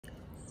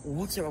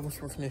What's up,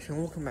 Sports Nation?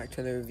 Welcome back to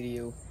another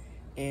video,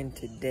 and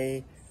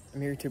today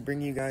I'm here to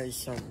bring you guys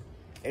some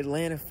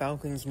Atlanta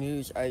Falcons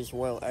news as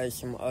well as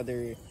some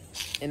other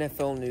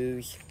NFL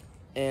news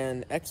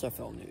and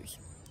XFL news.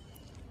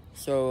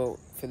 So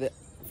for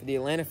the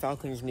Atlanta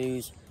Falcons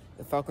news,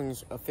 the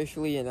Falcons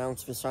officially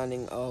announced the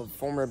signing of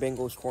former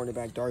Bengals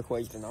cornerback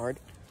Darqueze Dennard.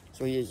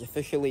 So he is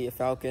officially a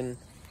Falcon.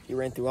 He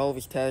ran through all of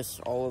his tests,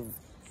 all of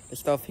the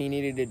stuff he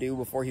needed to do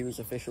before he was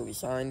officially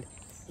signed.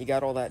 He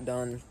got all that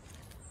done.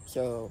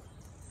 So,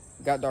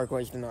 got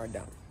Darqueze Dennard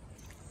down.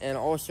 And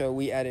also,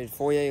 we added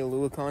Foye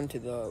Oluokun to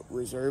the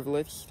reserve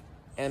list,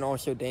 and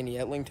also Danny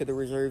Etling to the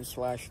reserve /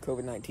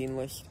 COVID-19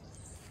 list.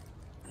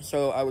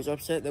 So, I was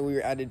upset that we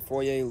added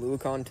Foye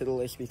Oluokun to the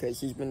list because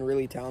he's been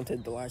really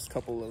talented the last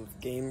couple of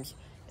games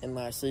and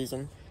last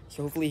season.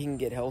 So, hopefully he can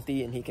get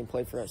healthy and he can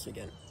play for us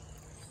again.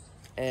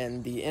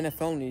 And the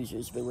NFL news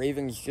is the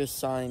Ravens just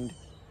signed,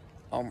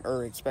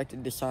 or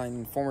expected to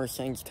sign former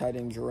Saints tight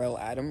end Jarrell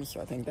Adams. So,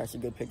 I think that's a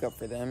good pickup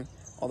for them.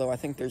 Although I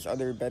think there's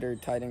other better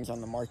tight ends on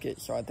the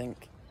market, so I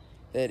think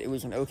that it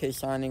was an okay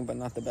signing, but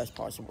not the best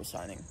possible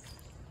signing.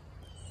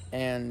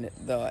 And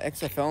the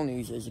XFL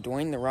news is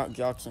Dwayne The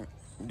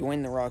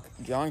Rock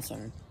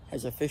Johnson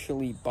has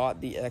officially bought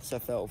the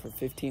XFL for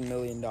 $15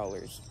 million.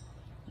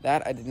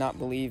 That I did not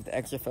believe. The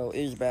XFL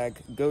is back.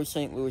 Go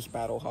St. Louis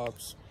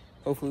Battlehawks.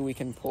 Hopefully we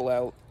can pull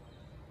out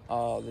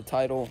the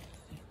title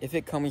if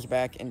it comes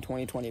back in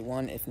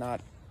 2021. If not,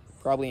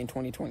 probably in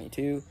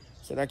 2022.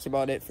 So that's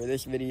about it for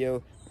this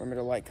video.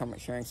 Remember to like,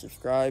 comment, share, and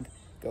subscribe.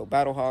 Go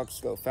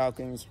Battlehawks, go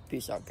Falcons.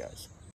 Peace out, guys.